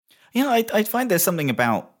I find there's something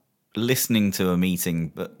about listening to a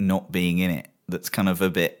meeting but not being in it that's kind of a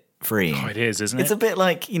bit freeing. Oh, it is, isn't it? It's a bit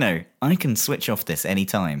like, I can switch off this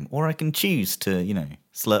anytime, or I can choose to,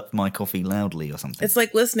 slurp my coffee loudly or something. It's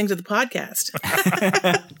like listening to the podcast.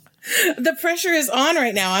 The pressure is on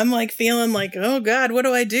right now. I'm like feeling like, oh God, what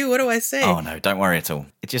do I do? What do I say? Oh no, don't worry at all.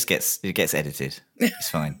 It gets edited. It's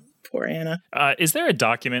fine. Poor Anna. Is there a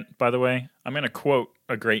document, by the way? I'm going to quote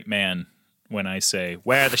a great man when I say,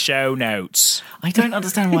 where are the show notes? I don't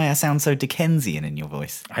understand why I sound so Dickensian in your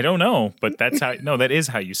voice. I don't know, but that is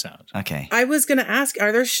how you sound. Okay. I was going to ask,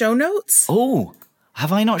 are there show notes? Oh,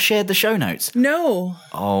 have I not shared the show notes? No.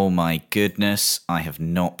 Oh my goodness, I have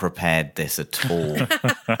not prepared this at all.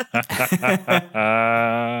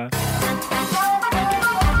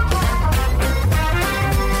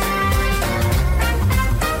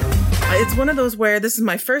 It's one of those where this is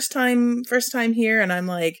my first time here, and I'm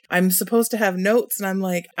like, I'm supposed to have notes, and I'm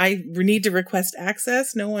like, I need to request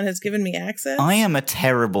access. No one has given me access. I am a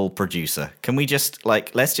terrible producer. Can we just,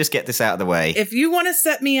 let's just get this out of the way? If you want to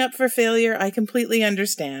set me up for failure, I completely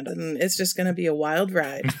understand, and it's just going to be a wild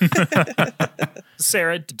ride.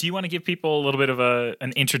 Sarah, do you want to give people a little bit of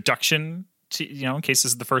an introduction to, in case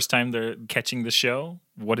this is the first time they're catching the show?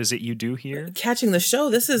 What is it you do here? Catching the show.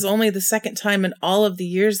 This is only the second time in all of the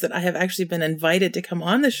years that I have actually been invited to come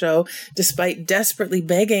on the show, despite desperately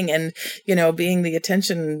begging and, being the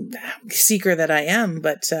attention seeker that I am.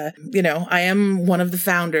 But, I am one of the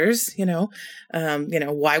founders,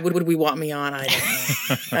 why would we want me on? I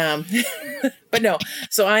don't know. But no,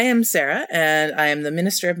 so I am Sarah, and I am the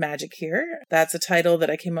Minister of Magic here. That's a title that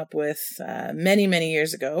I came up with many, many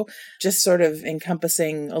years ago, just sort of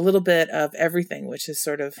encompassing a little bit of everything, which is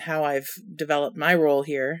sort of how I've developed my role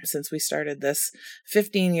here since we started this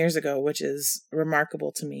 15 years ago, which is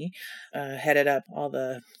remarkable to me. Headed up all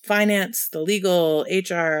the finance, the legal,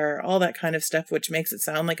 HR, all that kind of stuff, which makes it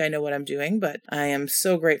sound like I know what I'm doing. But I am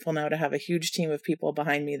so grateful now to have a huge team of people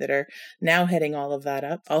behind me that are now heading all of that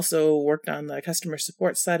up. Also worked on the customer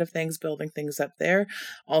support side of things, building things up there.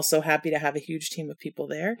 Also happy to have a huge team of people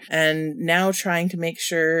there. And now trying to make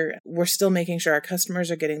sure we're still making sure our customers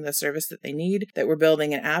are getting the service that they need, that we're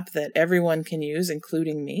building an app that everyone can use,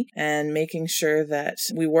 including me, and making sure that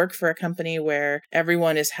we work for a company where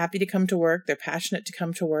everyone is happy to come to work, they're passionate to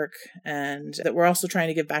come to work, and that we're also trying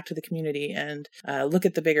to give back to the community and look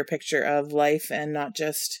at the bigger picture of life and not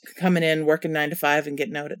just coming in, working 9 to 5 and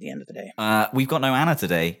getting out at the end of the day. We've got no Anna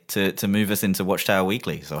today to move us into Watchtower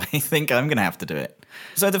Weekly, so I think I'm going to have to do it.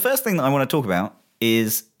 So the first thing that I want to talk about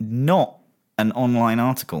is not an online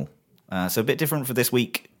article. So a bit different for this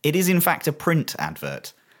week. It is in fact a print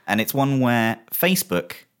advert, and it's one where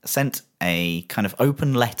Facebook sent a kind of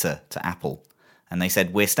open letter to Apple. And they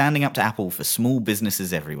said, we're standing up to Apple for small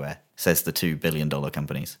businesses everywhere, says the $2 billion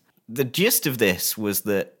companies. The gist of this was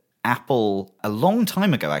that Apple, a long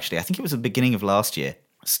time ago actually, I think it was the beginning of last year,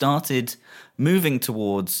 started moving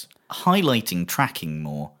towards highlighting tracking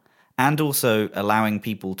more and also allowing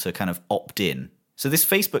people to kind of opt in. So this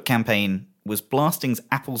Facebook campaign was blasting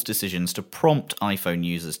Apple's decisions to prompt iPhone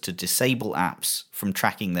users to disable apps from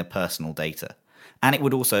tracking their personal data. And it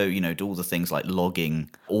would also, do all the things like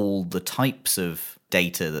logging all the types of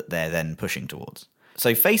data that they're then pushing towards.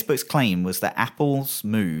 So Facebook's claim was that Apple's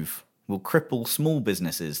move will cripple small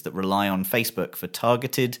businesses that rely on Facebook for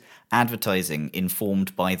targeted advertising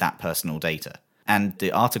informed by that personal data. And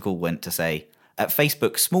the article went to say, at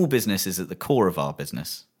Facebook, small business is at the core of our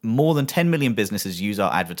business. More than 10 million businesses use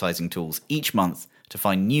our advertising tools each month to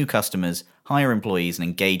find new customers, hire employees, and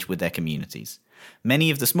engage with their communities. Many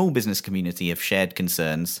of the small business community have shared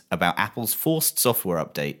concerns about Apple's forced software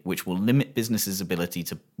update, which will limit businesses' ability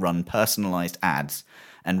to run personalized ads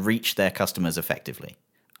and reach their customers effectively.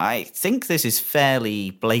 I think this is fairly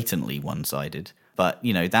blatantly one-sided, but,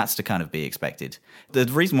 that's to kind of be expected. The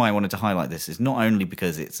reason why I wanted to highlight this is not only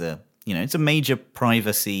because it's a major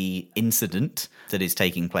privacy incident that is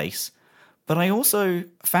taking place, but I also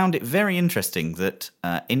found it very interesting that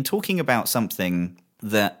in talking about something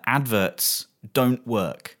that adverts don't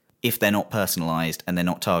work if they're not personalized and they're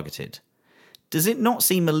not targeted, does it not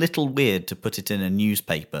seem a little weird to put it in a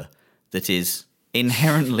newspaper that is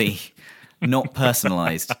inherently not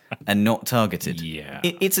personalized and not targeted? Yeah.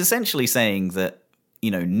 It's essentially saying that,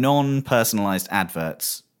 non-personalized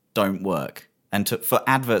adverts don't work. And for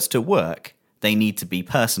adverts to work, they need to be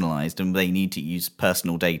personalized and they need to use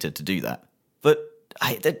personal data to do that. But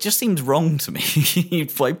that just seems wrong to me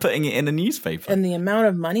by putting it in a newspaper. And the amount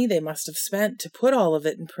of money they must have spent to put all of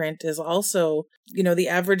it in print is also, the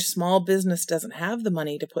average small business doesn't have the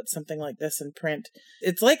money to put something like this in print.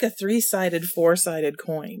 It's like a 3-sided, 4-sided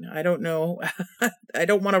coin. I don't know. I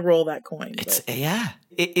don't want to roll that coin.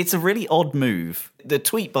 It's a really odd move. The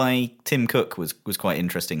tweet by Tim Cook was quite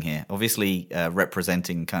interesting here, obviously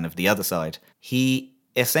representing kind of the other side. He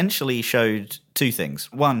essentially showed two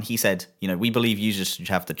things. One, he said, we believe users should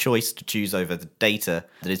have the choice to choose over the data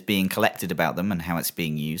that is being collected about them and how it's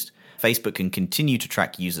being used. Facebook can continue to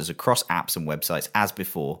track users across apps and websites as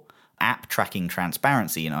before. App tracking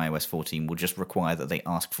transparency in iOS 14 will just require that they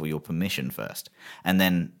ask for your permission first. And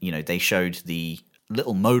then, they showed the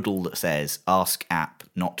little modal that says ask app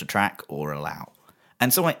not to track or allow.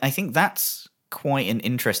 And so I think that's quite an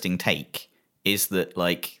interesting take, is that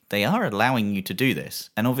they are allowing you to do this.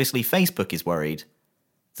 And obviously Facebook is worried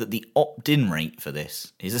that the opt-in rate for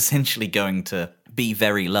this is essentially going to be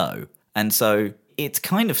very low. And so it's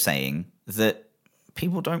kind of saying that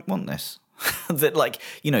people don't want this. That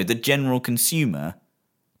the general consumer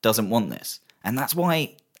doesn't want this. And that's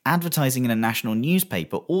why advertising in a national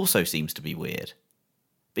newspaper also seems to be weird.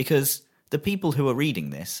 Because the people who are reading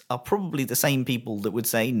this are probably the same people that would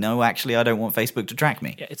say, no, actually, I don't want Facebook to track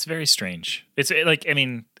me. Yeah, it's very strange. It's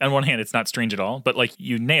on one hand, it's not strange at all, but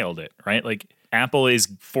you nailed it, right? Apple is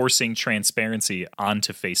forcing transparency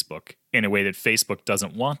onto Facebook in a way that Facebook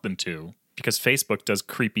doesn't want them to, because Facebook does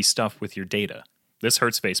creepy stuff with your data. This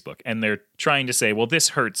hurts Facebook. And they're trying to say, well, this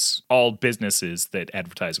hurts all businesses that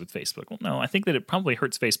advertise with Facebook. Well, no, I think that it probably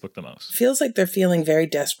hurts Facebook the most. Feels like they're feeling very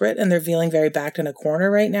desperate and they're feeling very backed in a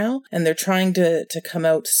corner right now. And they're trying to come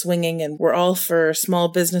out swinging, and we're all for small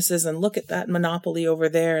businesses, and look at that monopoly over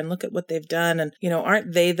there and look at what they've done. And,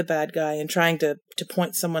 aren't they the bad guy, and trying to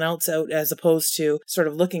point someone else out as opposed to sort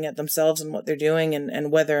of looking at themselves and what they're doing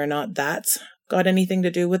and whether or not that's got anything to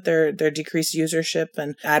do with their decreased usership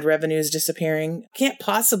and ad revenues disappearing. Can't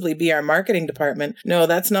possibly be our marketing department. No,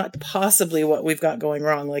 that's not possibly what we've got going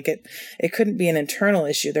wrong. It couldn't be an internal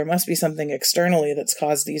issue. There must be something externally that's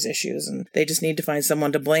caused these issues, and they just need to find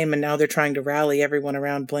someone to blame. And now they're trying to rally everyone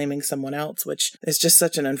around blaming someone else, which is just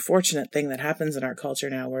such an unfortunate thing that happens in our culture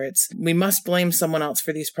now, where we must blame someone else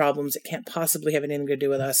for these problems. It can't possibly have anything to do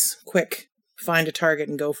with us. Quick. Find a target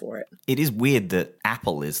and go for it. It is weird that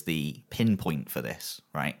Apple is the pinpoint for this,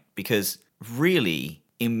 right? Because really,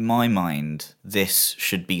 in my mind, this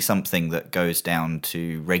should be something that goes down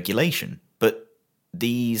to regulation. But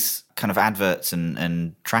these kind of adverts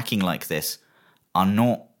and tracking like this are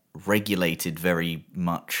not regulated very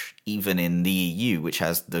much, even in the EU, which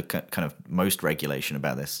has the kind of most regulation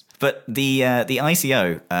about this. But the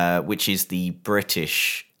ICO, which is the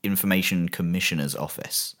British Information Commissioner's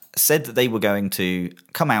Office, said that they were going to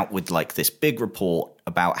come out with this big report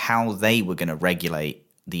about how they were going to regulate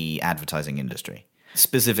the advertising industry,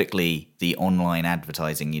 specifically the online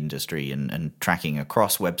advertising industry and tracking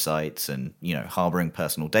across websites and, harboring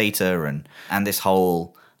personal data and this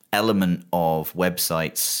whole element of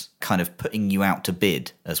websites kind of putting you out to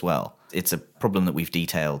bid as well. It's a problem that we've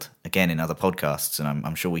detailed again in other podcasts, and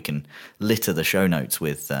I'm sure we can litter the show notes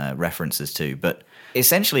with references to. But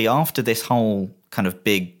essentially, after this whole kind of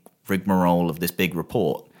big rigmarole of this big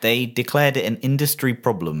report, they declared it an industry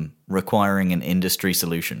problem requiring an industry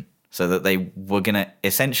solution, so that they were going to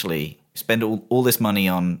essentially spend all this money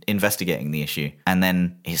on investigating the issue, and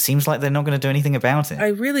then it seems like they're not going to do anything about it. I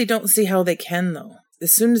really don't see how they can, though.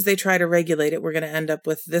 As soon as they try to regulate it, we're going to end up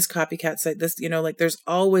with this copycat site, this, there's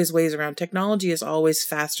always ways around. Technology is always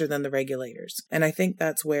faster than the regulators. And I think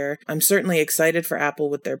that's where I'm certainly excited for Apple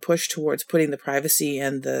with their push towards putting the privacy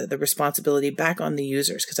and the responsibility back on the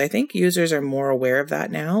users, because I think users are more aware of that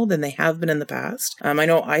now than they have been in the past. I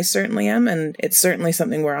know I certainly am, and it's certainly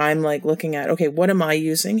something where I'm looking at, okay, what am I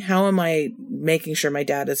using? How am I making sure my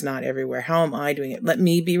data is not everywhere? How am I doing it? Let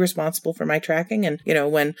me be responsible for my tracking. And,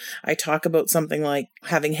 when I talk about something like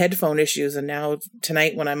having headphone issues, and now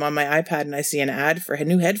tonight when I'm on my iPad and I see an ad for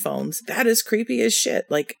new headphones, that is creepy as shit.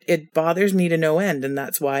 It bothers me to no end, and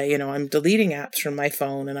that's why, I'm deleting apps from my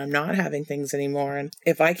phone and I'm not having things anymore. And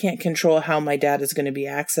if I can't control how my data is going to be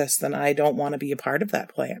accessed, then I don't want to be a part of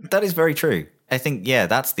that plan. That is very true. I think,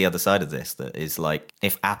 that's the other side of this, that is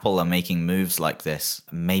if Apple are making moves like this,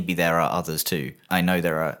 maybe there are others too. I know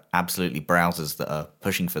there are absolutely browsers that are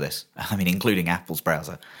pushing for this. Including Apple's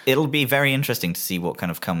browser. It'll be very interesting to see what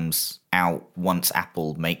kind of comes out once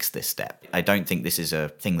Apple makes this step. I don't think this is a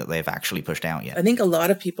thing that they've actually pushed out yet. I think a lot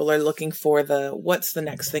of people are looking for what's the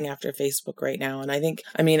next thing after Facebook right now. And I think,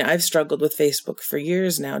 I've struggled with Facebook for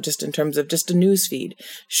years now, just in terms of just a news feed.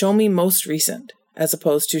 Show me most recent. as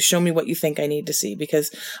opposed to show me what you think I need to see,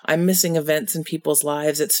 because I'm missing events in people's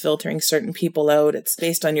lives. It's filtering certain people out. It's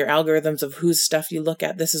based on your algorithms of whose stuff you look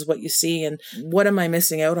at. This is what you see. And what am I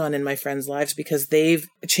missing out on in my friends' lives because they've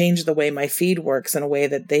changed the way my feed works in a way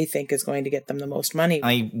that they think is going to get them the most money?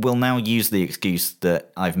 I will now use the excuse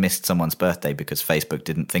that I've missed someone's birthday because Facebook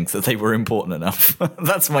didn't think that they were important enough.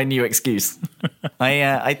 That's my new excuse.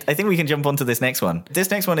 I think we can jump on to this next one.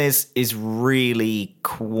 This next one is really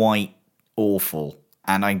quite awful,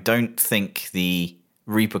 and I don't think the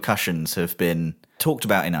repercussions have been talked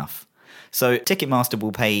about enough. So Ticketmaster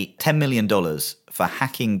will pay $10 million for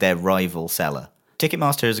hacking their rival seller.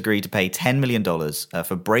 Ticketmaster has agreed to pay $10 million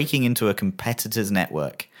for breaking into a competitor's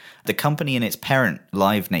network. The company and its parent,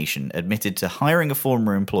 Live Nation, admitted to hiring a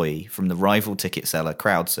former employee from the rival ticket seller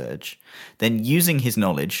CrowdSurge, then using his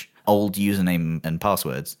knowledge, old username and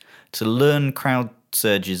passwords, to learn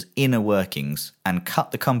CrowdSurge's inner workings and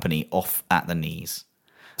cut the company off at the knees.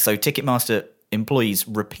 So Ticketmaster employees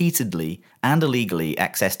repeatedly and illegally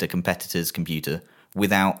accessed a competitor's computer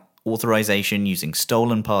without authorization, using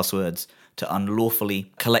stolen passwords to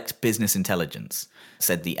unlawfully collect business intelligence,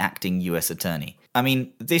 said the acting US attorney. I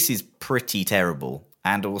mean, this is pretty terrible,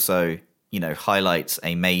 and also, highlights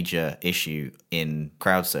a major issue in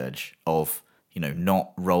CrowdSurge of,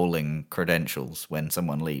 not rolling credentials when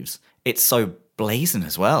someone leaves. It's so blazing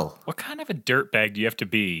as well. What kind of a dirtbag do you have to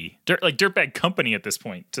be? Dirtbag company at this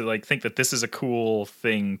point to think that this is a cool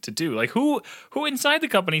thing to do. Like who inside the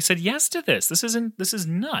company said yes to this? This is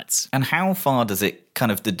nuts. And how far does it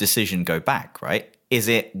the decision go back, right? Is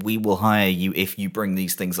it, we will hire you if you bring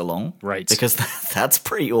these things along? Right. Because that's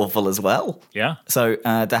pretty awful as well. Yeah. So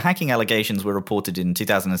the hacking allegations were reported in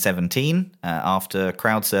 2017 after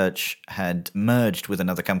CrowdSurge had merged with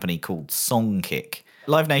another company called Songkick.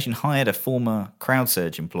 Live Nation hired a former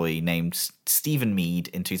CrowdSurge employee named Stephen Mead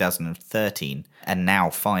in 2013 and now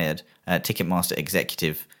fired Ticketmaster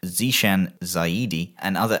executive Zishan Zaidi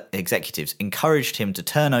and other executives encouraged him to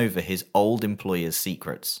turn over his old employer's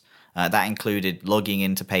secrets. That included logging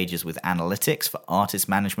into pages with analytics for artist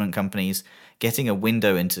management companies, getting a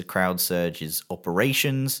window into CrowdSurge's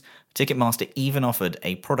operations. Ticketmaster even offered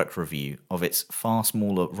a product review of its far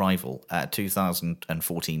smaller rival at a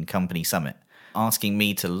 2014 company summit, asking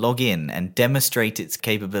me to log in and demonstrate its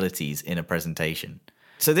capabilities in a presentation.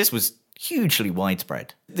 So this was hugely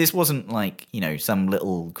widespread. This wasn't some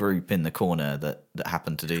little group in the corner that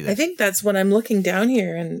happened to do this. I think that's when I'm looking down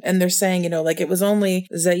here and they're saying, it was only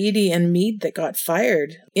Zaidi and Mead that got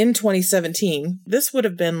fired in 2017. This would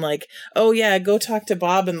have been oh yeah, go talk to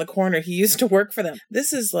Bob in the corner. He used to work for them.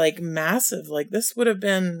 This is massive. This would have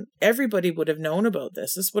been, everybody would have known about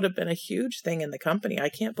this. This would have been a huge thing in the company. I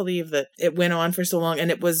can't believe that it went on for so long.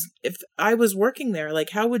 And it was, if I was working there,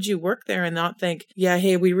 how would you work there and not think, yeah,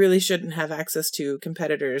 hey, we really shouldn't have access to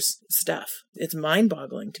competitors' stuff? It's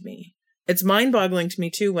mind-boggling to me. It's mind-boggling to me,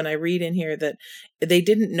 too, when I read in here that they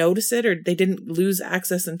didn't notice it or they didn't lose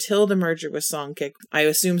access until the merger with Songkick. I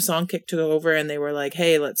assume Songkick took over and they were like,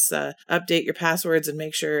 hey, let's update your passwords and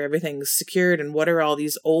make sure everything's secured. And what are all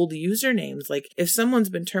these old usernames? If someone's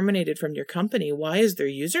been terminated from your company, why is their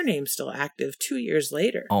username still active 2 years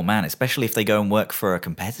later? Oh, man, especially if they go and work for a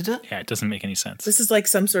competitor? Yeah, it doesn't make any sense. This is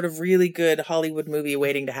some sort of really good Hollywood movie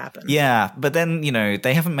waiting to happen. Yeah, but then,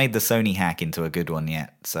 they haven't made the Sony hack into a good one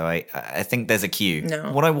yet. So I think there's a queue.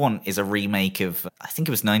 No. What I want is a remake of, I think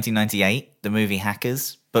it was 1998, the movie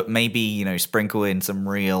Hackers, but maybe, sprinkle in some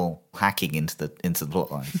real hacking into the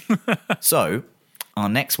plotline. So, our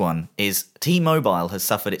next one is T-Mobile has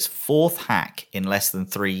suffered its fourth hack in less than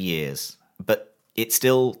 3 years, but it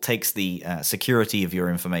still takes the security of your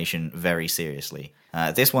information very seriously.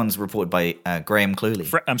 This one's reported by Graham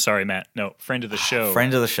Cluley. I'm sorry, Matt. No, friend of the show.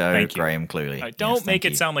 Friend of the show, Graham Cluley. Don't make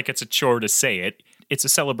it sound like it's a chore to say it. It's a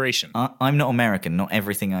celebration. I'm not American. Not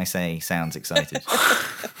everything I say sounds excited.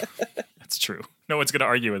 That's true. No one's going to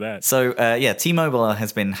argue with that. So, T-Mobile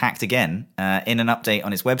has been hacked again. In an update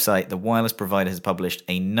on its website, the wireless provider has published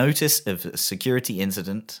a notice of a security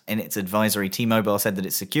incident. In its advisory, T-Mobile said that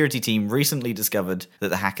its security team recently discovered that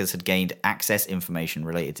the hackers had gained access information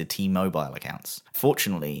related to T-Mobile accounts.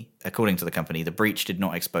 Fortunately, according to the company, the breach did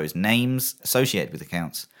not expose names associated with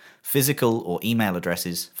accounts, physical or email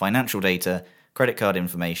addresses, financial data, credit card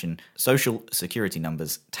information, social security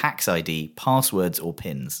numbers, tax ID, passwords, or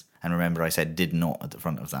PINs. And remember, I said did not at the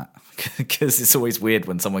front of that because it's always weird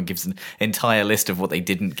when someone gives an entire list of what they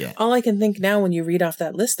didn't get. All I can think now when you read off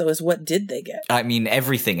that list, though, is what did they get? I mean,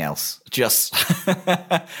 everything else. Just,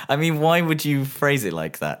 I mean, why would you phrase it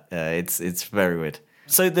like that? It's very weird.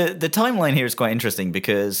 So the timeline here is quite interesting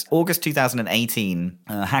because August 2018,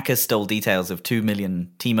 hackers stole details of 2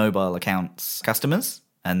 million T-Mobile accounts customers.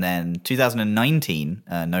 And then 2019,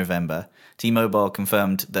 November, T-Mobile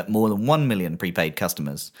confirmed that more than 1 million prepaid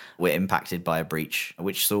customers were impacted by a breach,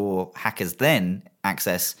 which saw hackers then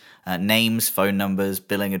access names, phone numbers,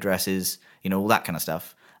 billing addresses, all that kind of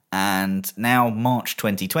stuff. And now, March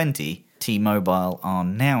 2020, T-Mobile are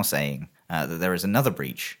now saying that there is another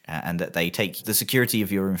breach and that they take the security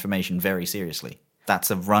of your information very seriously. That's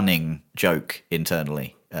a running joke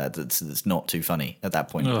internally that's not too funny at that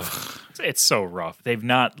point. Ugh. It's so rough. They've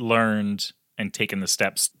not learned and taken the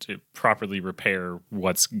steps to properly repair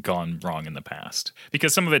what's gone wrong in the past.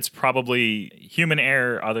 Because some of it's probably human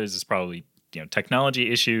error, others is probably technology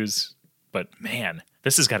issues. But man,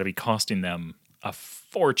 this has got to be costing them a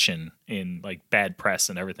fortune in like bad press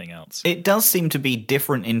and everything else. It does seem to be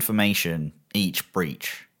different information each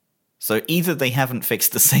breach. So either they haven't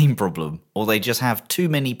fixed the same problem, or they just have too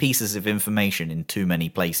many pieces of information in too many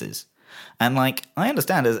places. And I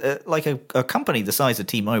understand, a company the size of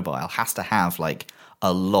T-Mobile has to have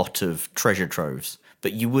a lot of treasure troves,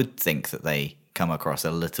 but you would think that they come across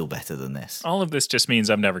a little better than this. All of this just means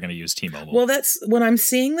I'm never going to use T-Mobile. Well, that's when I'm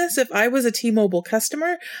seeing this. If I was a T-Mobile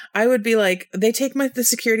customer, I would be like, they take the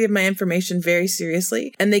security of my information very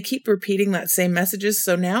seriously, and they keep repeating that same messages.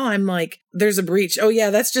 So now I'm like, there's a breach. Oh yeah,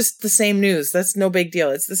 that's just the same news. That's no big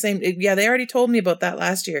deal. It's the same. Yeah, they already told me about that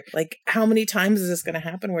last year. How many times is this going to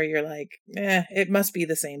happen where you're like, it must be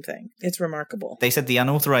the same thing. It's remarkable. They said the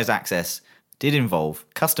unauthorized access did involve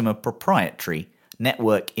customer proprietary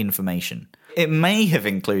network information. It may have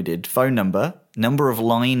included phone number of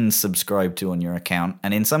lines subscribed to on your account,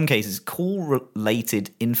 and in some cases,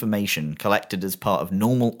 call-related information collected as part of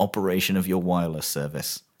normal operation of your wireless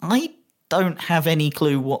service. I don't have any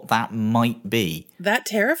clue what that might be. That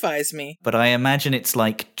terrifies me. But I imagine it's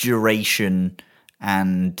duration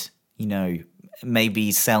and,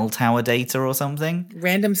 maybe cell tower data or something.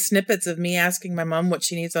 Random snippets of me asking my mom what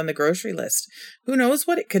she needs on the grocery list. Who knows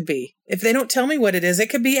what it could be? If they don't tell me what it is, it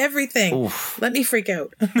could be everything. Oof. Let me freak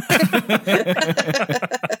out.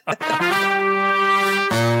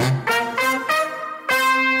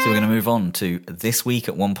 So we're going to move on to This Week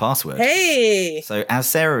at 1Password. Hey! So as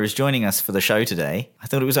Sarah is joining us for the show today, I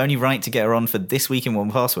thought it was only right to get her on for This Week in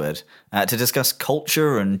 1Password to discuss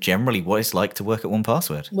culture and generally what it's like to work at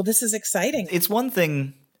 1Password. Well, this is exciting. It's one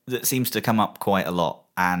thing that seems to come up quite a lot.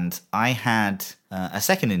 And I had a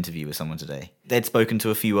second interview with someone today. They'd spoken to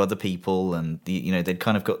a few other people and they'd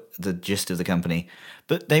kind of got the gist of the company.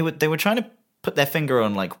 But they were trying to put their finger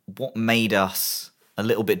on what made us a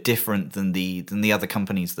little bit different than the other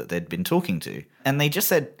companies that they'd been talking to. And they just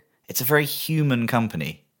said, it's a very human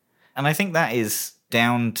company. And I think that is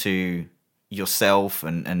down to yourself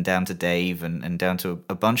and down to Dave and down to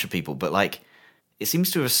a bunch of people. But it seems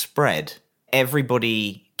to have spread.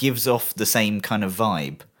 Everybody gives off the same kind of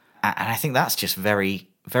vibe. And I think that's just very,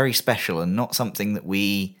 very special and not something that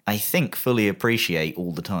we, I think, fully appreciate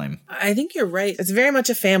all the time. I think you're right. It's very much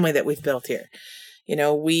a family that we've built here.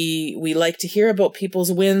 We like to hear about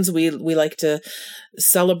people's wins. We like to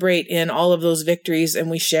celebrate in all of those victories, and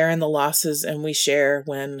we share in the losses, and we share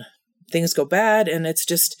when things go bad. And it's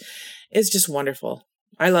just wonderful.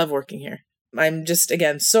 I love working here. I'm just,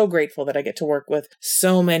 again, so grateful that I get to work with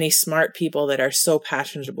so many smart people that are so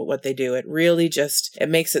passionate about what they do. It really it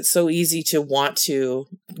makes it so easy to want to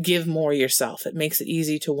give more yourself. It makes it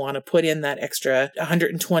easy to want to put in that extra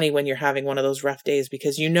 120 when you're having one of those rough days,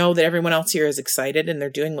 because you know that everyone else here is excited and they're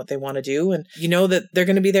doing what they want to do. And you know that they're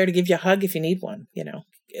going to be there to give you a hug if you need one,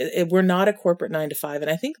 We're not a corporate 9 to 5.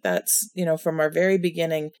 And I think that's, from our very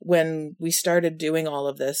beginning, when we started doing all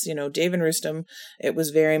of this, Dave and Rustam, it was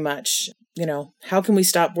very much, how can we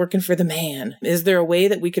stop working for the man? Is there a way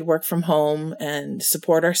that we could work from home and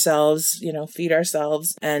support ourselves, feed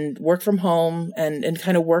ourselves and work from home and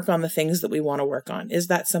kind of work on the things that we want to work on? Is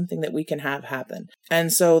that something that we can have happen?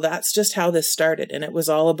 And so that's just how this started. And it was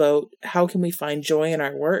all about, how can we find joy in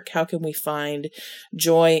our work? How can we find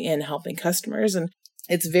joy in helping customers? And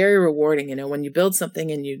it's very rewarding, when you build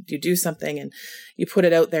something and you do something and you put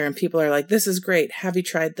it out there and people are like, this is great. Have you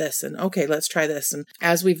tried this? And okay, let's try this. And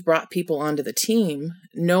as we've brought people onto the team,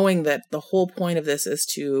 knowing that the whole point of this is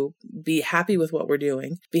to be happy with what we're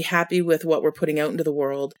doing, be happy with what we're putting out into the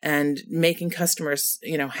world, and making customers,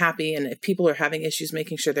 happy. And if people are having issues,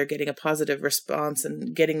 making sure they're getting a positive response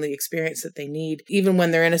and getting the experience that they need, even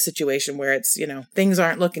when they're in a situation where it's, things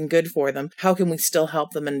aren't looking good for them. How can we still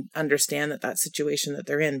help them and understand that situation that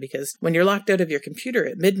they're in? Because when you're locked out of your computer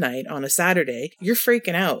at midnight on a Saturday, you're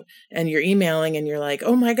freaking out and you're emailing and you're like,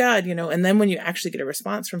 oh my God, and then when you actually get a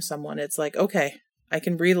response from someone, it's like, okay, I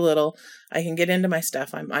can breathe a little. I can get into my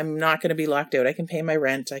stuff. I'm not going to be locked out. I can pay my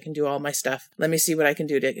rent. I can do all my stuff. Let me see what I can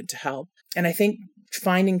do to help. And I think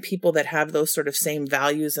finding people that have those sort of same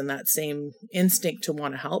values and that same instinct to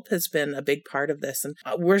want to help has been a big part of this. And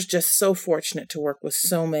we're just so fortunate to work with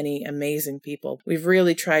so many amazing people. We've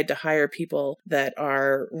really tried to hire people that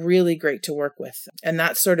are really great to work with. And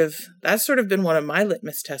that's sort of been one of my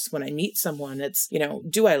litmus tests when I meet someone. It's,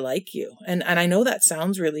 do I like you? And I know that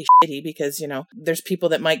sounds really shitty because, there's people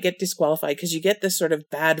that might get disqualified because you get this sort of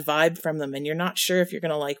bad vibe from them and you're not sure if you're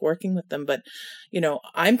going to like working with them. But,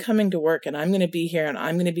 I'm coming to work and I'm going to be here and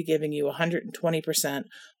I'm going to be giving you 120%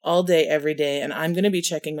 all day, every day. And I'm going to be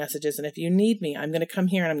checking messages. And if you need me, I'm going to come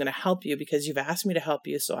here and I'm going to help you because you've asked me to help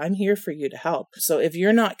you. So I'm here for you to help. So if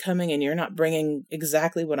you're not coming and you're not bringing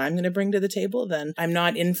exactly what I'm going to bring to the table, then I'm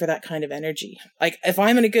not in for that kind of energy. Like if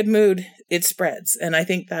I'm in a good mood, it spreads. And I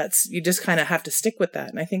think you just kind of have to stick with that.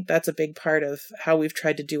 And I think that's a big part of how we've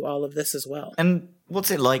tried to do all of this as well. And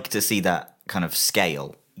what's it like to see that kind of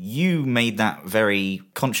scale? You made that very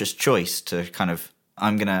conscious choice to kind of,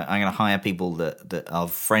 I'm gonna hire people that are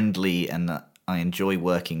friendly and that I enjoy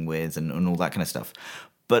working with and all that kind of stuff.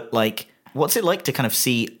 But like, what's it like to kind of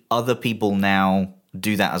see other people now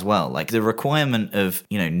do that as well? Like the requirement of,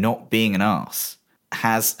 not being an arse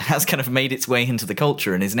has kind of made its way into the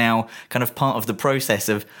culture and is now kind of part of the process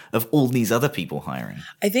of all these other people hiring.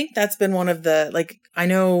 I think that's been one of the, I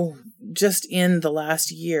know just in the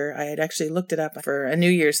last year, I had actually looked it up for a New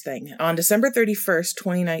Year's thing. On December 31st,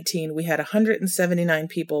 2019, we had 179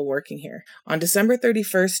 people working here. On December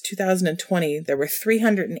 31st, 2020, there were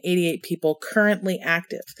 388 people currently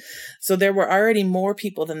active. So there were already more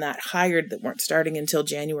people than that hired that weren't starting until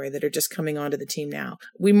January that are just coming onto the team now.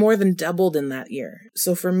 We more than doubled in that year.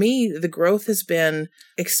 So for me, the growth has been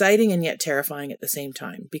exciting and yet terrifying at the same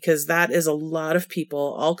time, because that is a lot of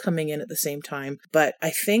people all coming in at the same time. But I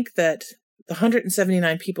think that the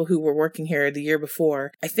 179 people who were working here the year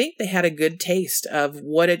before, I think they had a good taste of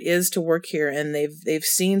what it is to work here, and they've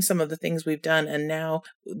seen some of the things we've done. And now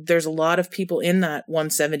there's a lot of people in that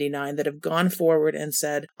 179 that have gone forward and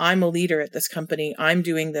said, I'm a leader at this company. I'm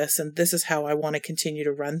doing this, and this is how I want to continue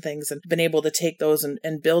to run things, and been able to take those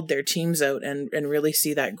and build their teams out and really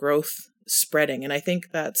see that growth spreading. And I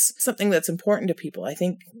think that's something that's important to people. I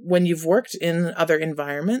think when you've worked in other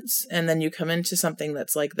environments and then you come into something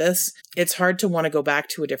that's like this, it's hard to want to go back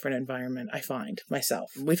to a different environment, I find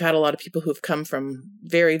myself. We've had a lot of people who've come from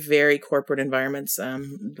very, very corporate environments.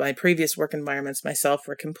 My previous work environments myself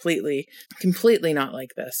were completely not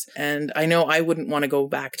like this. And I know I wouldn't want to go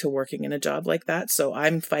back to working in a job like that. So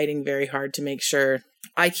I'm fighting very hard to make sure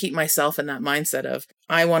I keep myself in that mindset of,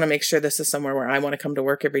 I want to make sure this is somewhere where I want to come to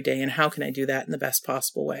work every day, and how can I do that in the best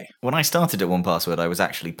possible way? When I started at 1Password, I was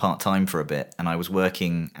actually part-time for a bit, and I was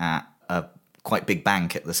working at a quite big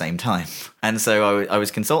bank at the same time. And so I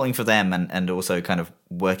was consulting for them and also kind of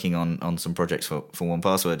working on some projects for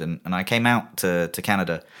 1Password. And I came out to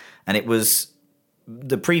Canada, and it was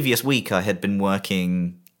the previous week I had been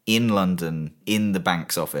working in London in the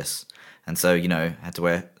bank's office. And so, had to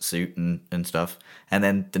wear a suit and stuff. And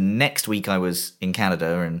then the next week I was in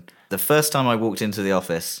Canada, and the first time I walked into the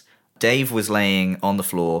office, Dave was laying on the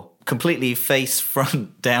floor, completely face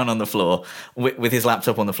front down on the floor with his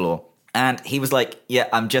laptop on the floor. And he was like, yeah,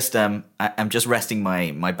 I'm just resting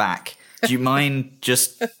my back. Do you mind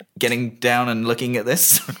just getting down and looking at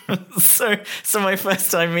this? So my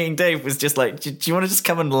first time meeting Dave was just like, do you want to just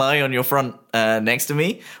come and lie on your front next to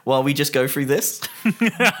me while we just go through this?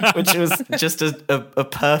 Which was just a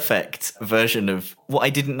perfect version of what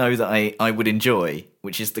I didn't know that I would enjoy,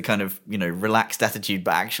 which is the kind of, relaxed attitude,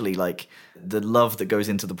 but actually like the love that goes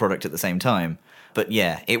into the product at the same time. But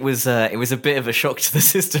yeah, it was a bit of a shock to the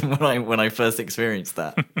system when I first experienced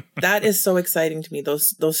that. That is so exciting to me,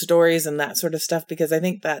 those stories and that sort of stuff, because I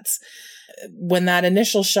think that's when that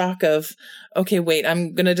initial shock of, okay, wait,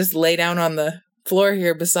 I'm going to just lay down on the floor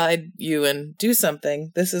here beside you and do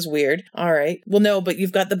something. This is weird. All right. Well, no, but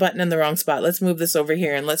you've got the button in the wrong spot. Let's move this over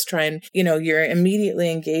here and let's try and, you're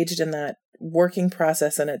immediately engaged in that working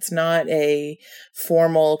process, and it's not a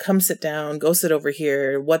formal come sit down, go sit over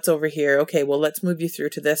here, what's over here, okay, well, let's move you through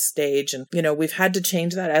to this stage. And we've had to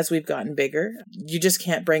change that as we've gotten bigger. You just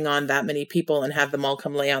can't bring on that many people and have them all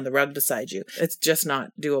come lay on the rug beside you. It's just not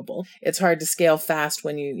doable. It's hard to scale fast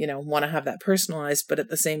when you want to have that personalized, but at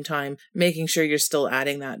the same time making sure you're still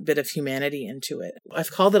adding that bit of humanity into it. I've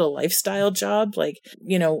called it a lifestyle job.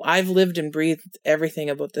 I've lived and breathed everything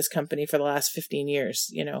about this company for the last 15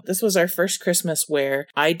 years. This was our first first Christmas where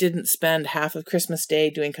I didn't spend half of Christmas Day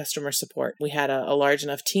doing customer support. We had a large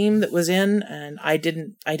enough team that was in, and I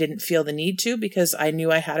didn't feel the need to, because I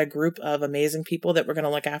knew I had a group of amazing people that were going to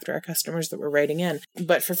look after our customers that were writing in.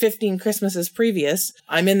 But for 15 Christmases previous,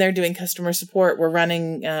 I'm in there doing customer support. We're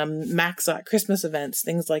running Maxot Christmas events,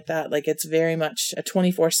 things like that. Like, it's very much a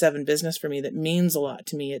 24/7 business for me that means a lot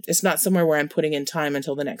to me. It's not somewhere where I'm putting in time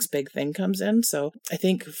until the next big thing comes in. So I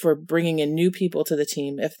think for bringing in new people to the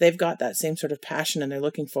team, if they've got that same sort of passion and they're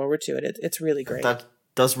looking forward to it, it's really great. That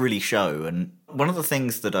does really show. And one of the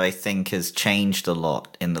things that I think has changed a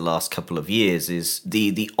lot in the last couple of years is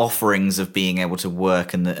the offerings of being able to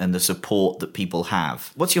work and the support that people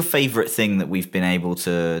have. What's your favorite thing that we've been able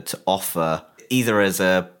to offer, either as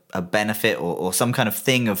a benefit or some kind of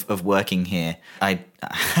thing of working here? I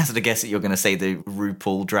hazard a guess that you're going to say the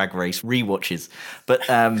RuPaul Drag Race rewatches, but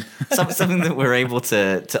something that we're able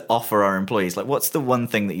to offer our employees. Like, what's the one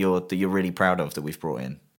thing that you're really proud of that we've brought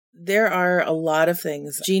in? There are a lot of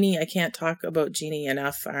things. Jeannie, I can't talk about Jeannie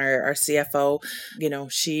enough, our CFO.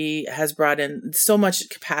 She has brought in so much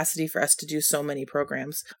capacity for us to do so many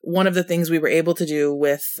programs. One of the things we were able to do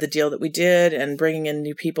with the deal that we did and bringing in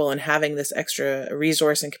new people and having this extra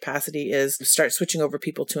resource and capacity is start switching over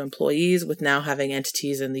people to employees, with now having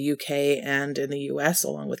entities in the UK and in the US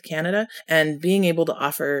along with Canada, and being able to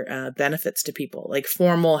offer benefits to people, like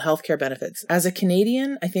formal healthcare benefits. As a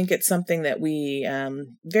Canadian, I think it's something that we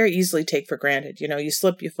very easily take for granted. You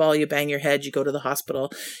slip, you fall, you bang your head, you go to the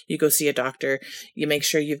hospital, you go see a doctor, you make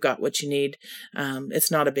sure you've got what you need.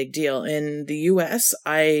 It's not a big deal. In the US,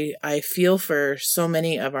 I feel for so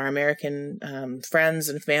many of our American friends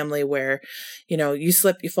and family where, you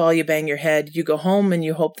slip, you fall, you bang your head, you go home and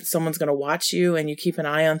you hope that someone's going to watch you, and you keep an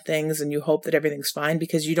eye on things and you hope that everything's fine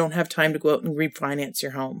because you don't have time to go out and refinance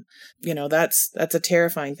your home. That's a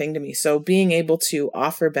terrifying thing to me. So being able to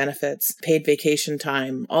offer benefits, paid vacation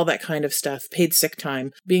time, all that kind of stuff, paid sick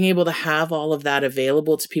time, being able to have all of that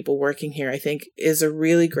available to people working here, I think is a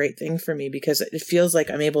really great thing for me, because it feels like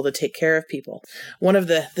I'm able to take care of people. One of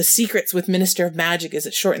the secrets with Minister of Magic is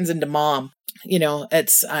it shortens into mom.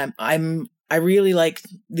 I really like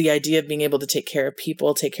the idea of being able to take care of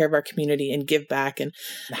people, take care of our community, and give back. And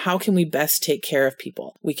how can we best take care of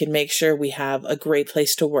people? We can make sure we have a great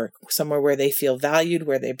place to work, somewhere where they feel valued,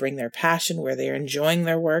 where they bring their passion, where they're enjoying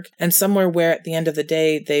their work, and somewhere where at the end of the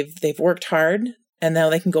day, they've worked hard. And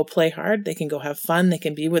now they can go play hard. They can go have fun. They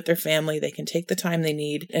can be with their family. They can take the time they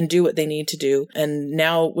need and do what they need to do. And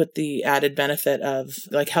now with the added benefit of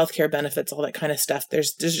like healthcare benefits, all that kind of stuff,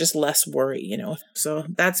 there's just less worry, So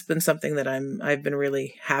that's been something that I've been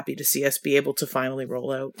really happy to see us be able to finally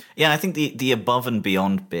roll out. Yeah, I think the above and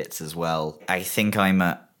beyond bits as well. I think I'm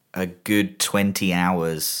at a good 20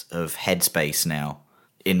 hours of Headspace now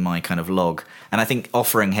in my kind of log. And I think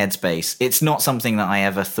offering Headspace, it's not something that I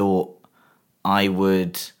ever thought I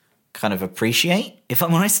would kind of appreciate, if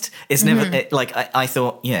I'm honest. It's never I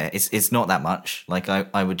thought, it's not that much. Like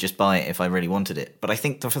I would just buy it if I really wanted it. But I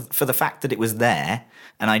think for the fact that it was there,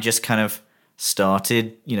 and I just kind of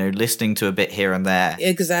started, listening to a bit here and there.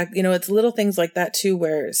 Exactly. It's little things like that too,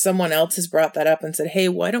 where someone else has brought that up and said, hey,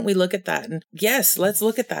 why don't we look at that? And yes, let's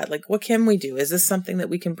look at that. Like, what can we do? Is this something that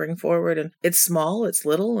we can bring forward? And it's small, it's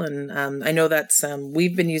little. And I know that's,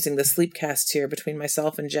 we've been using the Sleepcast here between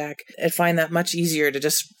myself and Jack. I find that much easier to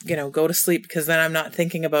just, go to sleep, because then I'm not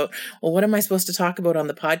thinking about, well, what am I supposed to talk about on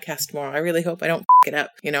the podcast tomorrow? I really hope I don't it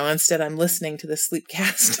up. Instead I'm listening to the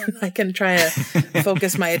Sleepcast and I can try to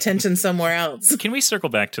focus my attention somewhere else. Can we circle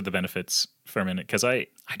back to the benefits for a minute? Because I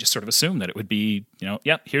just sort of assumed that it would be,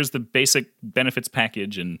 here's the basic benefits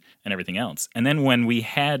package and everything else. And then when we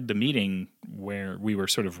had the meeting where we were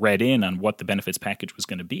sort of read in on what the benefits package was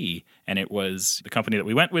going to be, and it was the company that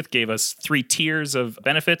we went with gave us 3 tiers of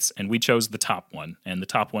benefits, and we chose the top one. And the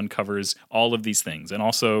top one covers all of these things. And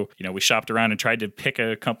also, we shopped around and tried to pick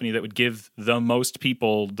a company that would give the most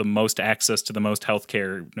people the most access to the most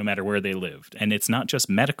healthcare, no matter where they lived. And it's not just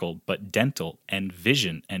medical, but dental and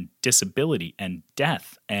vision and disability and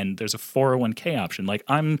death. And there's a 401k option. Like,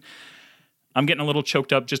 I'm getting a little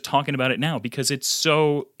choked up just talking about it now, because it's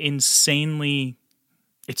so insanely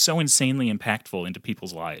impactful into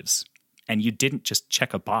people's lives. And you didn't just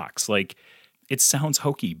check a box. Like, it sounds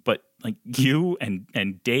hokey, but like you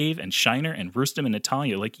and Dave and Shiner and Rustam and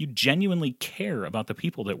Natalia, like, you genuinely care about the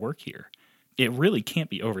people that work here. it really can't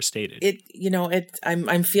be overstated.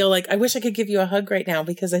 I feel like I wish I could give you a hug right now,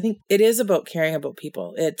 because I think it is about caring about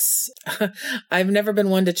people. It's, I've never been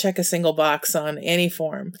one to check a single box on any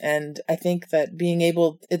form. And I think that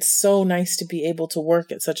it's so nice to be able to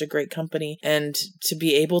work at such a great company and to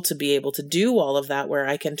be able to do all of that, where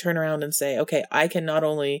I can turn around and say, okay, I can not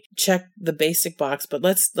only check the basic box, but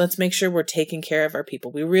let's make sure we're taking care of our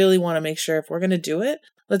people. We really want to make sure if we're going to do it,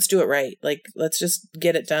 let's do it right. Like, let's just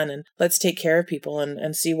get it done and let's take care of people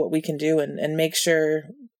and see what we can do and make sure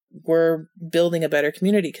we're building a better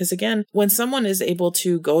community. Because again, when someone is able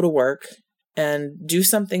to go to work and do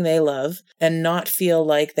something they love and not feel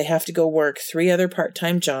like they have to go work 3 other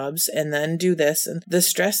part-time jobs and then do this, and the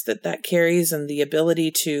stress that carries and the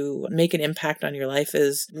ability to make an impact on your life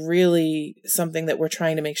is really something that we're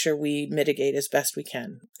trying to make sure we mitigate as best we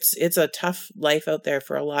can. It's a tough life out there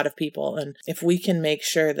for a lot of people. And if we can make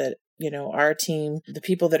sure that, our team, the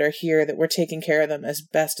people that are here, that we're taking care of them as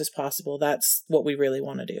best as possible, that's what we really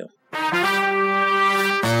want to do.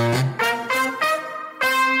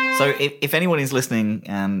 So if anyone is listening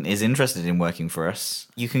and is interested in working for us,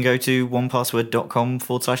 you can go to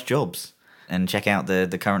onepassword.com/jobs and check out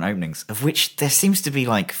the current openings, of which there seems to be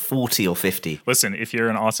like 40 or 50. Listen, if you're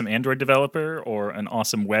an awesome Android developer or an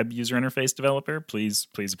awesome web user interface developer, please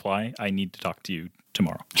apply. I need to talk to you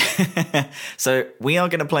tomorrow. So we are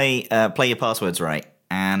going to play your passwords right.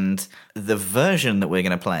 And the version that we're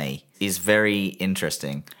going to play is very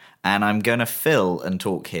interesting. And I'm going to fill and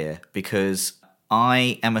talk here because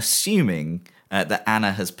I am assuming that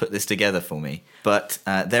Anna has put this together for me, but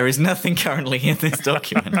there is nothing currently in this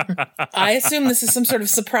document. I assume this is some sort of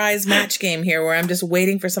surprise match game here where I'm just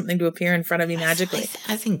waiting for something to appear in front of me magically.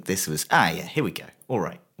 I think this was... here we go. All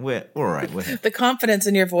right. We're all right. We're here. The confidence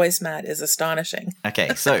in your voice, Matt, is astonishing.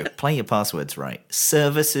 Okay, so play your passwords right.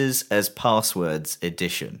 Services as Passwords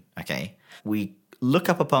Edition. Okay. We look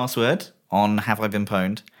up a password on Have I Been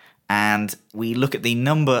Pwned, and we look at the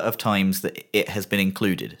number of times that it has been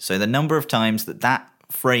included. So the number of times that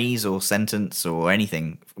phrase or sentence or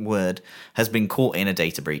anything, word, has been caught in a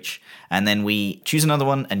data breach. And then we choose another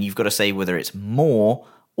one, and you've got to say whether it's more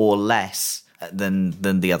or less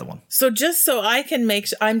than the other one. So just so I can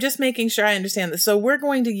I'm just making sure I understand this. So we're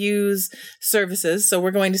going to use services. So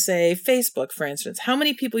we're going to say Facebook, for instance. How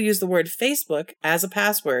many people use the word Facebook as a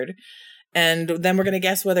password? And then we're going to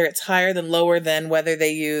guess whether it's higher than lower than whether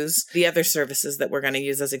they use the other services that we're going to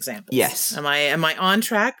use as examples. Yes. Am I on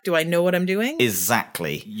track? Do I know what I'm doing?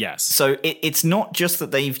 Exactly. Yes. So it's not just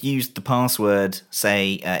that they've used the password,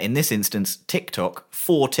 say, in this instance, TikTok,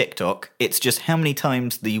 for TikTok. It's just how many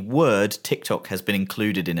times the word TikTok has been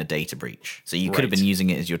included in a data breach. So you could have been using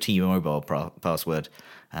it as your T-Mobile password.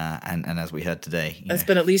 And as we heard today, there's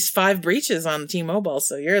been at least 5 breaches on T-Mobile,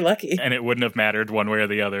 so you're lucky. And it wouldn't have mattered one way or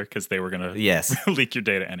the other because they were going to leak your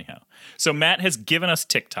data anyhow. So Matt has given us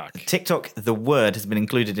TikTok. TikTok, the word, has been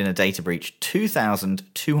included in a data breach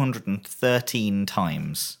 2,213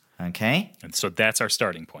 times. Okay? And so that's our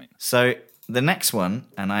starting point. So the next one,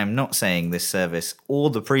 and I am not saying this service or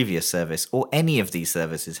the previous service or any of these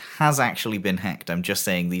services has actually been hacked. I'm just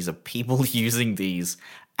saying these are people using these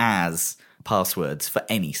as passwords for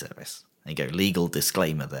any service. There you go, legal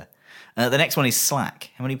disclaimer there. The next one is Slack.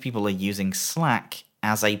 How many people are using Slack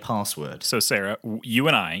as a password? So Sarah, you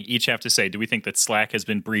and I each have to say, do we think that Slack has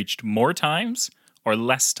been breached more times or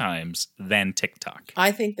less times than TikTok?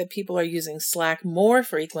 I think that people are using Slack more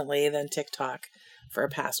frequently than TikTok for a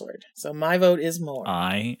password. So my vote is more.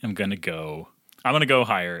 I'm going to go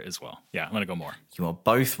higher as well. Yeah, I'm going to go more. You are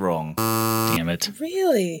both wrong. Damn it.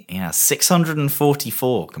 Really? Yeah,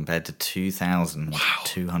 644 compared to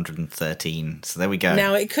 2,213. So there we go.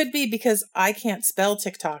 Now, it could be because I can't spell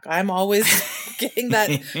TikTok. I'm always getting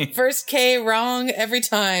that first K wrong every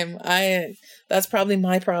time. That's probably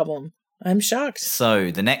my problem. I'm shocked.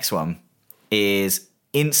 So the next one is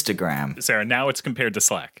Instagram. Sarah, now it's compared to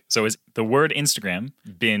Slack. So is the word Instagram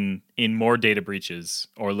been in more data breaches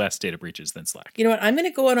or less data breaches than Slack? You know what? I'm going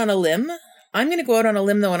to go out on a limb.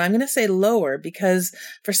 Though, and I'm going to say lower because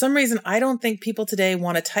for some reason, I don't think people today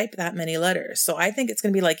want to type that many letters. So I think it's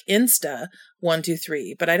going to be like Insta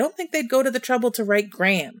 123, but I don't think they'd go to the trouble to write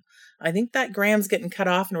gram. I think that gram's getting cut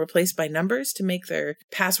off and replaced by numbers to make their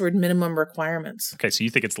password minimum requirements. Okay, so you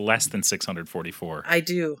think it's less than 644? I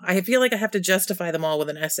do. I feel like I have to justify them all with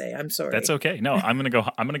an essay. I'm sorry. That's okay. No, I'm gonna go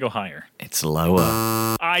higher. It's lower.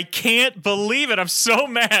 I can't believe it. I'm so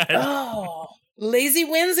mad. Oh, lazy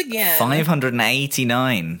wins again.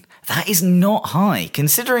 589. That is not high,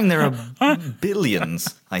 considering there are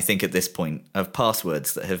billions, I think, at this point, of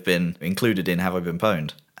passwords that have been included in Have I Been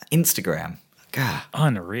Pwned. Instagram. God.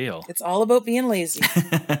 Unreal. It's all about being lazy.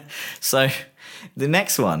 So the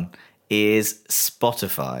next one is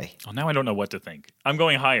Spotify. Oh, now I don't know what to think. I'm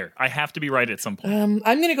going higher. I have to be right at some point.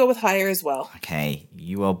 I'm going to go with higher as well. Okay,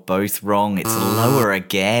 you are both wrong. It's lower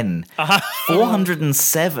again.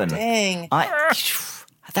 407. Dang.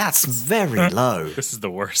 That's very low. This is the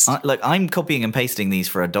worst. Look, I'm copying and pasting these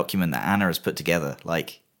for a document that Anna has put together.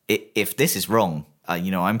 Like, if this is wrong,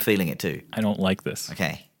 I'm feeling it too. I don't like this.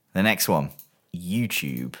 Okay, the next one,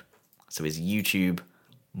 YouTube. So is YouTube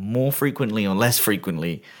more frequently or less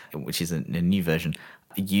frequently, which is a new version,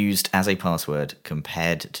 used as a password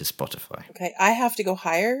compared to Spotify? Okay, I have to go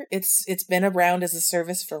higher. It's been around as a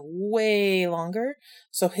service for way longer.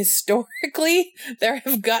 So historically, there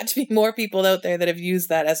have got to be more people out there that have used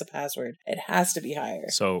that as a password. It has to be higher.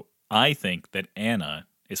 So I think that Anna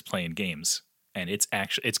is playing games, and it's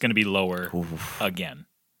going to be lower again.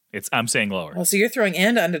 I'm saying lower. Oh, so you're throwing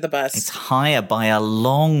Anna under the bus. It's higher by a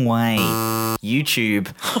long way. YouTube,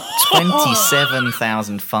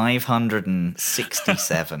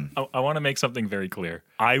 27,567. I want to make something very clear.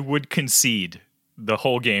 I would concede the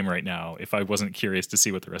whole game right now if I wasn't curious to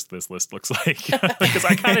see what the rest of this list looks like. Because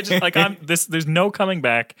I kind of just like there's no coming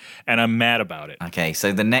back, and I'm mad about it. Okay,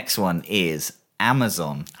 so the next one is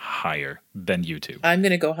Amazon. Higher than YouTube. I'm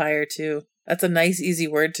going to go higher too. That's a nice, easy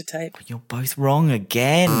word to type. You're both wrong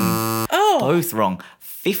again. Oh, Both wrong.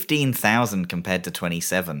 15,000 compared to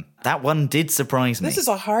 27. That one did surprise me. this is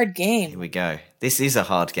a hard Here game. we go. This is a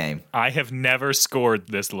hard game. I have never scored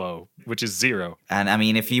this low, which is 0. And I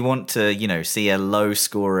mean, if you want to, see a low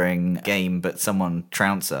scoring game, but someone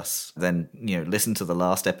trounce us, then, listen to the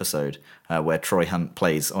last episode where Troy Hunt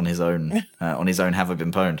plays on his own, Have I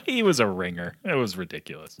Been Pwned? He was a ringer. It was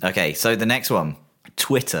ridiculous. Okay, so the next one,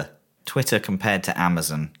 Twitter. Twitter compared to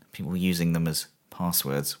Amazon. People using them as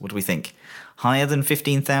passwords. What do we think? Higher than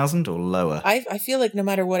 15,000 or lower? I feel like no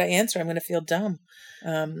matter what I answer, I'm going to feel dumb.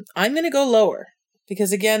 I'm going to go lower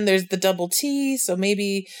because, again, there's the double T. So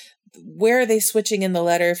maybe where are they switching in the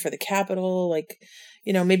letter for the capital? Like,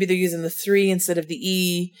 maybe they're using the 3 instead of the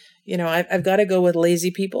E. I've got to go with lazy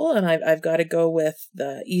people, and I've got to go with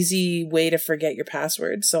the easy way to forget your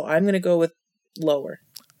password. So I'm going to go with lower.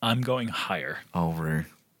 I'm going higher. Oh, Rue.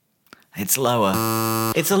 It's lower.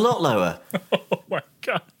 It's a lot lower. Oh my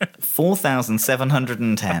God.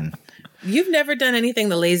 4,710. You've never done anything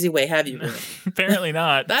the lazy way, have you? Bruno? Apparently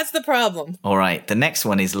not. That's the problem. All right, the next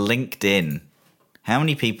one is LinkedIn. How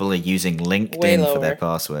many people are using Way LinkedIn for lower. their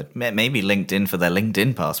password? Maybe LinkedIn for their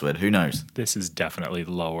LinkedIn password. Who knows? This is definitely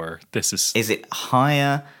lower. This is Is it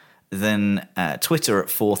higher than Twitter at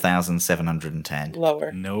 4,710?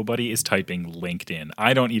 Lower. nobody is typing LinkedIn.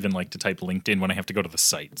 I don't even like to type LinkedIn when I have to go to the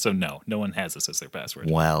site. So no one has this as their password.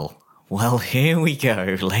 Well, here we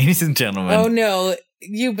go, ladies and gentlemen. Oh, no.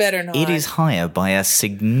 You better not. It is higher by a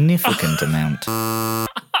significant amount.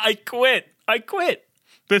 I quit.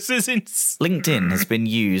 This is LinkedIn has been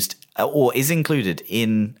used or is included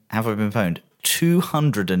in Have I Been Pwned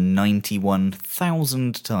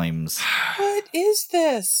 291,000 times. What is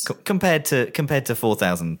this? Compared to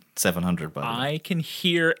 4,700, by the way. I can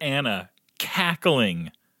hear Anna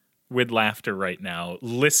cackling with laughter right now,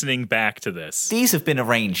 listening back to this. These have been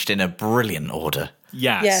arranged in a brilliant order.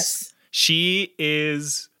 Yes. She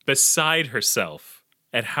is beside herself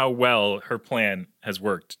at how well her plan has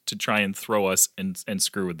worked to try and throw us and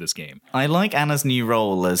screw with this game. I like Anna's new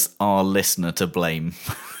role as our listener to blame.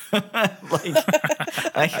 I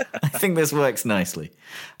think this works nicely.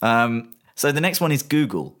 So the next one is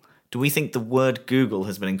Google. Do we think the word Google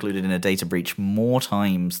has been included in a data breach more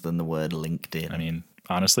times than the word LinkedIn? I mean,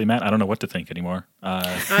 honestly, Matt, I don't know what to think anymore.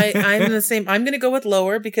 I'm the same. I'm going to go with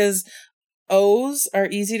lower because O's are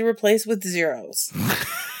easy to replace with zeros.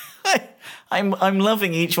 I'm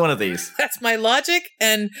loving each one of these. That's my logic,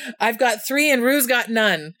 and I've got 3 and Rue's got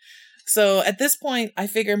none. So at this point, I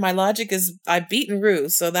figure my logic is I've beaten Rue,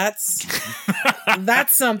 so that's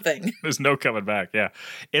something. There's no coming back. Yeah.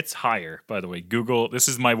 It's higher, by the way. Google, this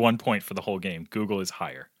is my 1 point for the whole game. Google is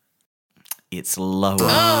higher. It's lower.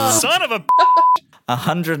 Oh, Son of a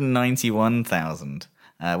 191,000,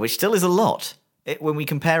 which still is a lot. When we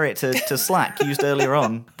compare it to Slack used earlier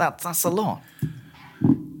on, that's a lot.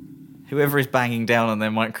 Whoever is banging down on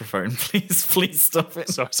their microphone, please stop it.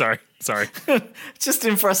 so sorry. Just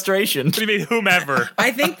in frustration. What do you mean, whomever?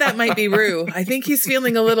 I think that might be Rue. I think he's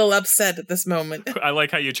feeling a little upset at this moment. I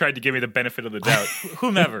like how you tried to give me the benefit of the doubt.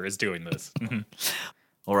 Whomever is doing this.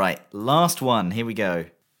 All right, last one. Here we go.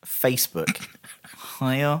 Facebook,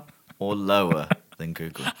 higher or lower than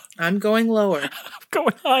Google? I'm going lower.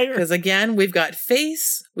 Going higher. Because again, we've got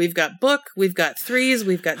face, we've got book, we've got 3s,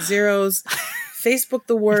 we've got zeros. Facebook,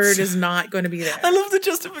 the word is not going to be there. I love the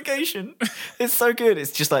justification. It's so good.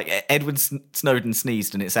 It's just like Edward Snowden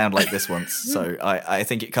sneezed and it sounded like this once. So I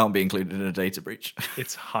think it can't be included in a data breach.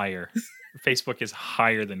 It's higher. Facebook is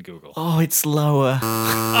higher than Google. Oh, it's lower.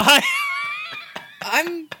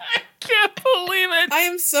 I can't believe it. I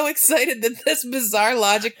am so excited that this bizarre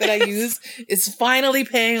logic that I use is finally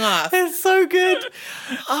paying off. It's so good.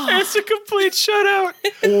 It's a complete shutout.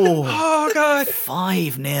 Oh God.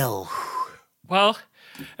 5-0. Well,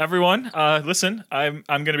 everyone, listen, I'm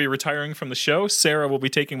going to be retiring from the show. Sarah will be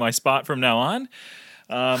taking my spot from now on.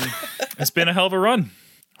 It's been a hell of a run.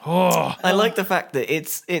 Oh, I like the fact that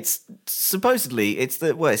it's supposedly it's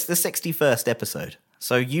the 61st episode.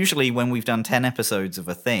 So usually when we've done 10 episodes of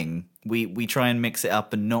a thing, we try and mix it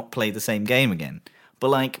up and not play the same game again. But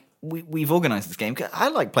like we've organized this game. I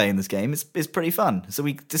like playing this game. It's pretty fun. So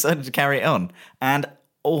we decided to carry it on. And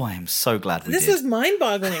I am so glad we did. This is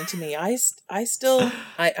mind-boggling to me. I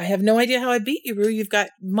have no idea how I beat you, Rue. You've got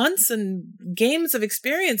months and games of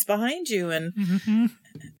experience behind you, and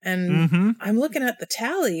I'm looking at the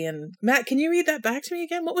tally. And Matt, can you read that back to me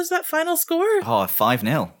again? What was that final score?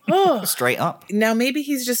 5-0. Oh, Straight up. now maybe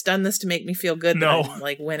he's just done this to make me feel good No. that I'm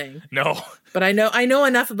like winning. no. But I know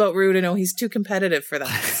enough about Rue to know he's too competitive for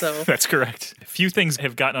that. So That's correct. Few things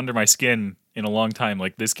have gotten under my skin in a long time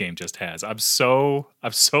like this game just has. I'm so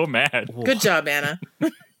mad. good job, Anna.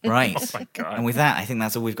 Right. Oh my God. And with that, I think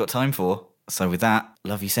that's all we've got time for. So with that,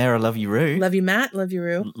 love you, Sarah. Love you, Rue. Love you, Matt. Love you,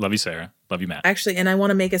 Rue. Love you, Sarah. Love you, Matt. Actually, and I want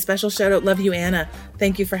to make a special shout out. Love you, Anna.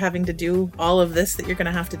 Thank you for having to do all of this that you're going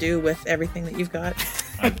to have to do with everything that you've got.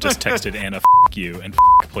 I've just texted Anna, you, and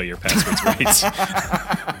play your passwords right.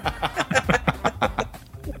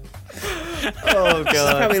 Oh, She's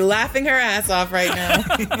God. probably laughing her ass off right now.